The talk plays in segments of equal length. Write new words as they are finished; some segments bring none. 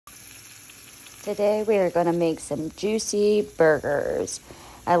Today we are going to make some juicy burgers.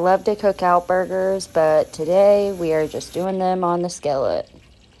 I love to cook out burgers, but today we are just doing them on the skillet.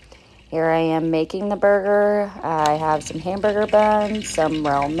 Here I am making the burger. I have some hamburger buns, some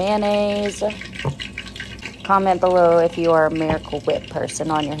raw mayonnaise. Comment below if you are a Miracle Whip person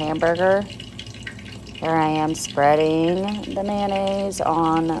on your hamburger. Here I am spreading the mayonnaise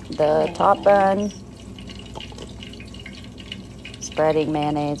on the top bun. Spreading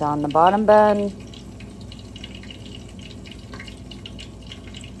mayonnaise on the bottom bun.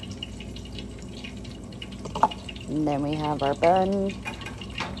 And then we have our bun.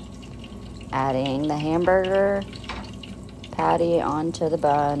 Adding the hamburger patty onto the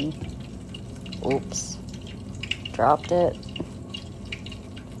bun. Oops. Dropped it.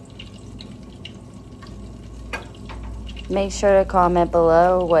 Make sure to comment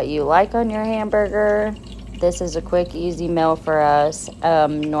below what you like on your hamburger. This is a quick, easy meal for us.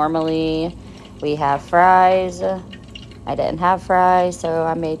 Normally, we have fries. I didn't have fries, so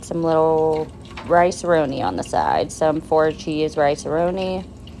I made some little rice-a-roni on the side. Some 4-cheese rice-a-roni.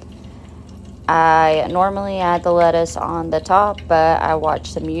 I normally add the lettuce on the top, but I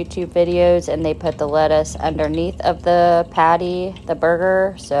watched some YouTube videos and they put the lettuce underneath of the patty, the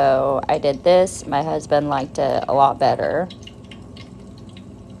burger. So I did this. My husband liked it a lot better.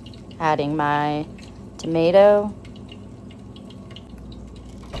 Adding my tomato.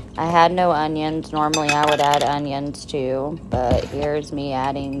 I had no onions. Normally I would add onions too, but here's me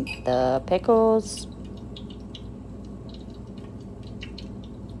adding the pickles.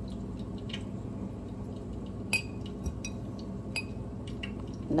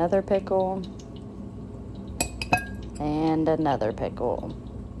 Another pickle. And another pickle.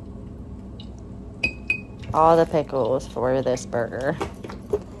 All the pickles for this burger.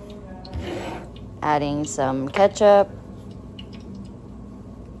 Adding some ketchup.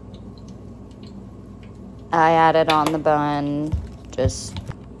 I add it on the bun just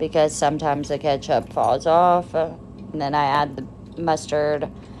because sometimes the ketchup falls off. And then I add the mustard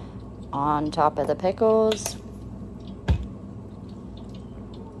on top of the pickles.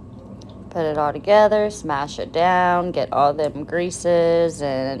 Put it all together, smash it down, get all them greases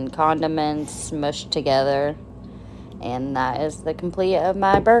and condiments smushed together. And that is the complete of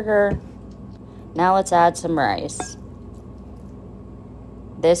my burger. Now let's add some rice.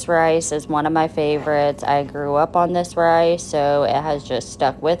 This rice is one of my favorites. I grew up on this rice, so it has just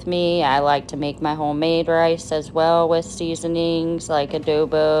stuck with me. I like to make my homemade rice as well with seasonings like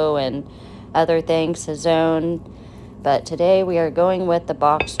adobo and other things, sazon. But today we are going with the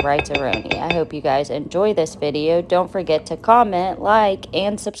boxed rice-a-roni. I hope you guys enjoy this video. Don't forget to comment, like,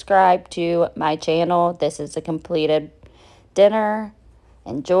 and subscribe to my channel. This is a completed dinner.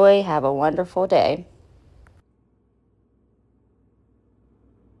 Enjoy. Have a wonderful day.